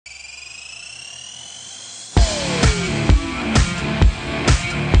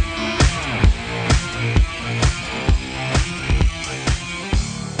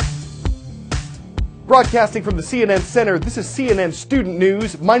Broadcasting from the CNN Center, this is CNN Student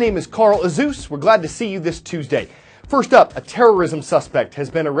News. My name is Carl Azus. We're glad to see you this Tuesday. First up, a terrorism suspect has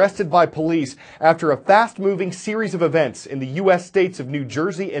been arrested by police after a fast-moving series of events in the U.S. states of New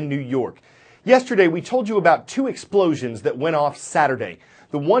Jersey and New York. Yesterday, we told you about two explosions that went off Saturday.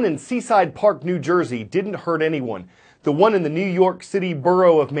 The one in Seaside Park, New Jersey, didn't hurt anyone. The one in the New York City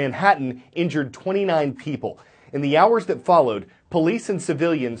borough of Manhattan injured 29 people. In the hours that followed, police and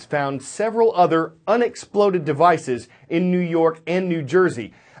civilians found several other unexploded devices in New York and New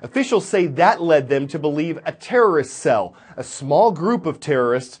Jersey. Officials say that led them to believe a terrorist cell, a small group of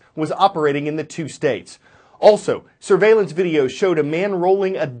terrorists, was operating in the two states. Also, surveillance video showed a man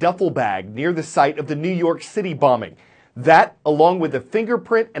rolling a duffel bag near the site of the New York City bombing. That, along with a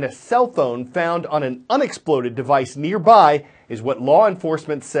fingerprint and a cell phone found on an unexploded device nearby, is what law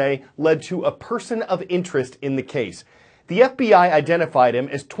enforcement say led to a person of interest in the case. The FBI identified him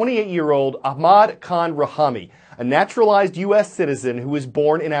as 28-year-old Ahmad Khan Rahami, a naturalized U.S. citizen who was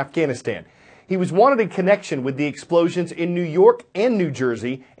born in Afghanistan. He was wanted in connection with the explosions in New York and New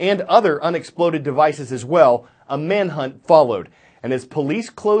Jersey and other unexploded devices as well. A manhunt followed. And as police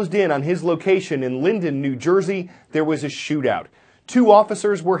closed in on his location in Linden, New Jersey, there was a shootout. Two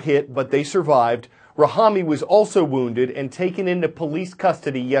officers were hit, but they survived. Rahami was also wounded and taken into police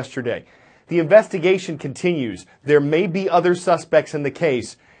custody yesterday. The investigation continues. There may be other suspects in the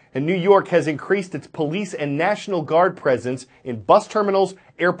case, and New York has increased its police and National Guard presence in bus terminals,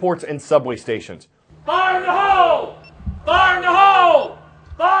 airports, and subway stations. Fire in the hole! Fire in the hole!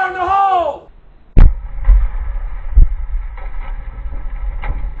 Fire in the hole!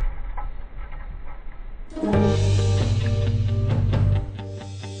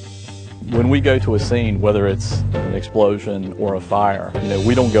 When we go to a scene, whether it's an explosion or a fire,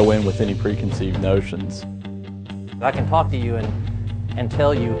 we don't go in with any preconceived notions. I can talk to you and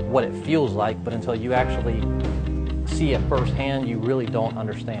tell you what it feels like, but until you actually see it firsthand, you really don't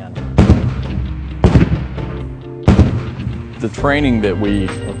understand. The training that we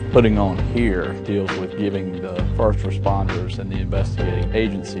are putting on here deals with giving the first responders and the investigating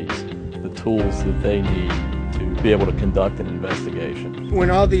agencies the tools that they need to be able to conduct an investigation. When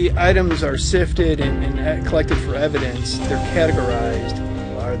all the items are sifted and collected for evidence, they're categorized.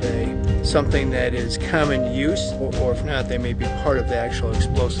 Are they something that is common use, or if not, they may be part of the actual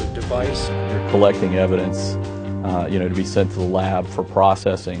explosive device? You're collecting evidence, to be sent to the lab for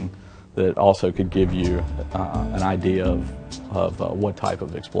processing that also could give you an idea of what type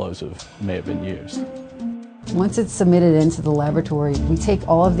of explosive may have been used. Once it's submitted into the laboratory, we take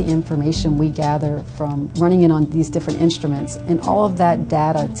all of the information we gather from running it on these different instruments, and all of that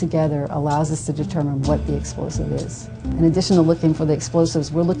data together allows us to determine what the explosive is. In addition to looking for the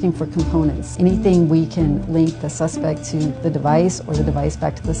explosives, we're looking for components. Anything we can link the suspect to the device or the device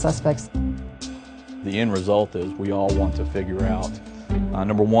back to the suspects. The end result is we all want to figure out,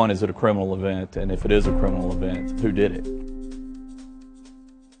 number one, is it a criminal event? And if it is a criminal event, who did it?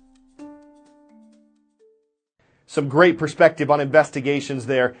 Some great perspective on investigations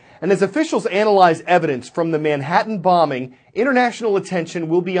there. And as officials analyze evidence from the Manhattan bombing, international attention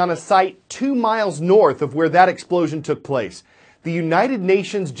will be on a site 2 miles north of where that explosion took place. The United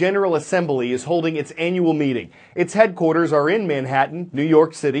Nations General Assembly is holding its annual meeting. Its headquarters are in Manhattan, New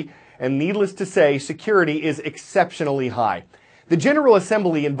York City, and needless to say, security is exceptionally high. The General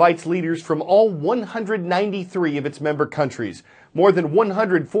Assembly invites leaders from all 193 of its member countries. More than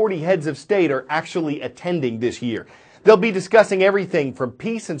 140 heads of state are actually attending this year. They'll be discussing everything from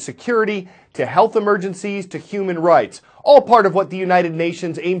peace and security to health emergencies to human rights, all part of what the United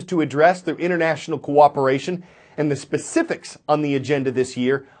Nations aims to address through international cooperation. And the specifics on the agenda this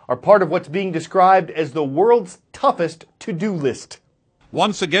year are part of what's being described as the world's toughest to-do list.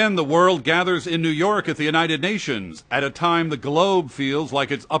 Once again, the world gathers in New York at the United Nations at a time the globe feels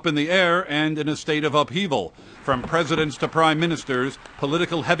like it's up in the air and in a state of upheaval. From presidents to prime ministers,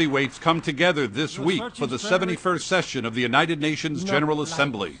 political heavyweights come together this week for the 71st session of the United Nations General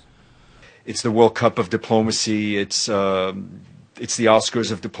Assembly. It's the World Cup of diplomacy. It's the Oscars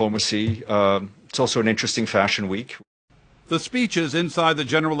of diplomacy. It's also an interesting fashion week. The speeches inside the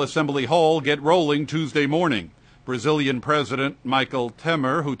General Assembly Hall get rolling Tuesday morning. Brazilian President Michel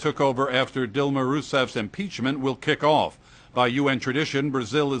Temer, who took over after Dilma Rousseff's impeachment, will kick off. By UN tradition,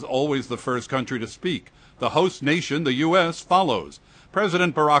 Brazil is always the first country to speak. The host nation, the U.S., follows.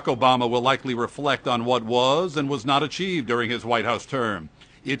 President Barack Obama will likely reflect on what was and was not achieved during his White House term.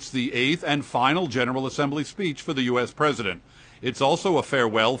 It's the 8th and final General Assembly speech for the U.S. President. It's also a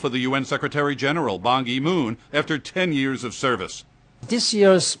farewell for the UN Secretary General, Ban Ki-moon, after 10 years of service. This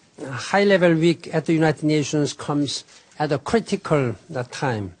year's high-level week at the United Nations comes at a critical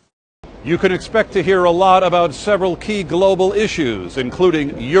time. You can expect to hear a lot about several key global issues,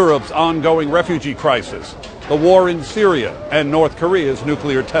 including Europe's ongoing refugee crisis, the war in Syria, and North Korea's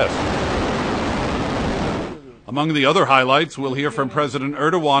nuclear test. Among the other highlights, we'll hear from President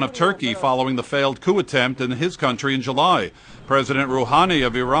Erdogan of Turkey following the failed coup attempt in his country in July. President Rouhani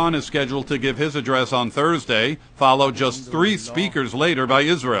of Iran is scheduled to give his address on Thursday, followed just 3 speakers later by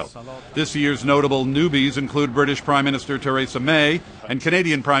Israel. This year's notable newbies include British Prime Minister Theresa May and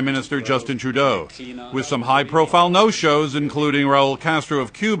Canadian Prime Minister Justin Trudeau, with some high-profile no-shows including Raul Castro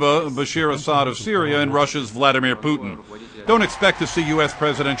of Cuba, Bashir Assad of Syria, and Russia's Vladimir Putin. Don't expect to see U.S.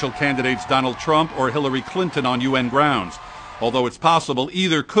 presidential candidates Donald Trump or Hillary Clinton on UN grounds, although it's possible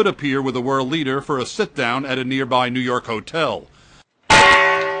either could appear with a world leader for a sit-down at a nearby New York hotel.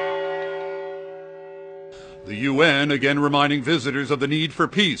 The UN again reminding visitors of the need for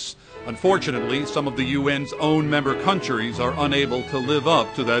peace. Unfortunately, some of the UN's own member countries are unable to live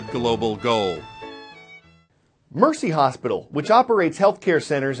up to that global goal. Mercy Hospital, which operates healthcare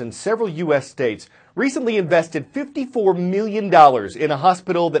centers in several U.S. states, recently invested $54 million in a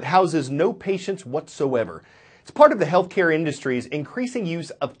hospital that houses no patients whatsoever. It's part of the healthcare industry's increasing use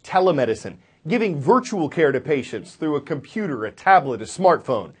of telemedicine, giving virtual care to patients through a computer, a tablet, a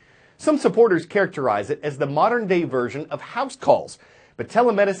smartphone. Some supporters characterize it as the modern-day version of house calls, but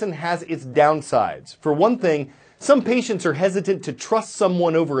telemedicine has its downsides. For one thing, some patients are hesitant to trust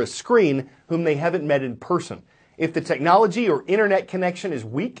someone over a screen whom they haven't met in person. If the technology or internet connection is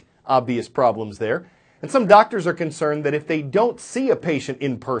weak, obvious problems there. And some doctors are concerned that if they don't see a patient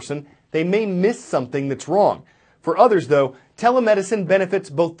in person, they may miss something that's wrong. For others, though, telemedicine benefits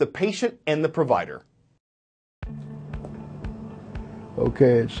both the patient and the provider.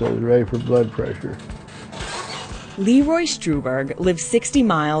 Okay, it says ready for blood pressure. Leroy Struberg lives 60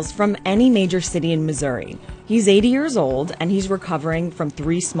 miles from any major city in Missouri. He's 80 years old and he's recovering from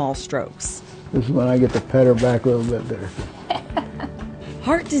 3 small strokes. This is when I get to pet her back a little bit there.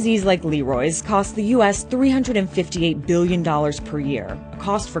 Heart disease like Leroy's costs the U.S. $358 billion per year, a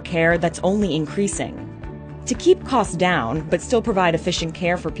cost for care that's only increasing. To keep costs down, but still provide efficient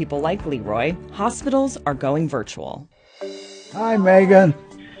care for people like Leroy, hospitals are going virtual. Hi, Megan.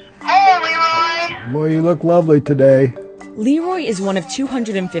 Hey, Leroy. Boy, you look lovely today. Leroy is one of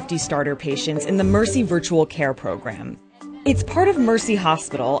 250 starter patients in the Mercy Virtual Care Program. It's part of Mercy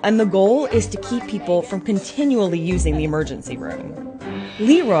Hospital, and the goal is to keep people from continually using the emergency room.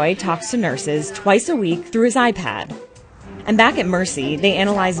 Leroy talks to nurses twice a week through his iPad. And back at Mercy, they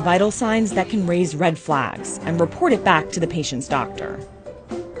analyze vital signs that can raise red flags and report it back to the patient's doctor.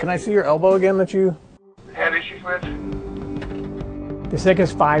 Can I see your elbow again that you Have issues with? The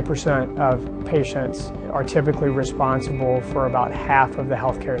sickest 5% of patients are typically responsible for about half of the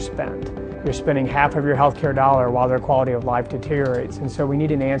healthcare spend. You're spending half of your healthcare dollar while their quality of life deteriorates, and so we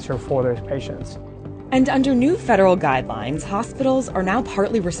need an answer for those patients. And under new federal guidelines, hospitals are now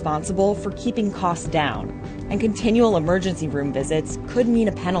partly responsible for keeping costs down, and continual emergency room visits could mean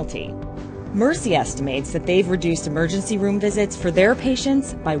a penalty. Mercy estimates that they've reduced emergency room visits for their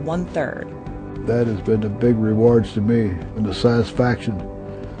patients by 1/3. That has been the big rewards to me, and the satisfaction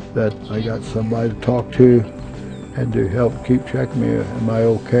that I got somebody to talk to and to help keep checking me, am I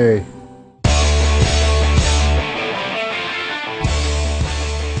okay?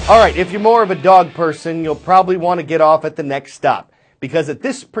 All right, if you're more of a dog person, you'll probably want to get off at the next stop, because at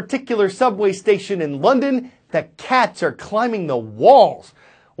this particular subway station in London, the cats are climbing the walls.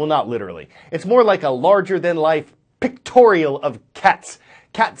 Well, not literally. It's more like a larger-than-life pictorial of cats.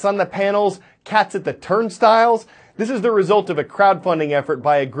 Cats on the panels, cats at the turnstiles. This is the result of a crowdfunding effort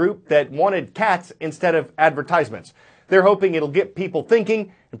by a group that wanted cats instead of advertisements. They're hoping it'll get people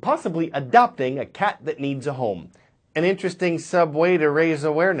thinking and possibly adopting a cat that needs a home. An interesting subway to raise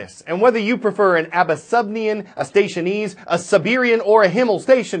awareness. And whether you prefer an Abyssinian, a Stationese, a Siberian, or a Himmel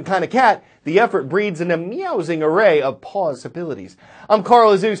Station kind of cat, the effort breeds an amusing array of possibilities. I'm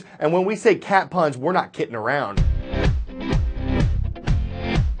Carl Azus, and when we say cat puns, we're not kidding around.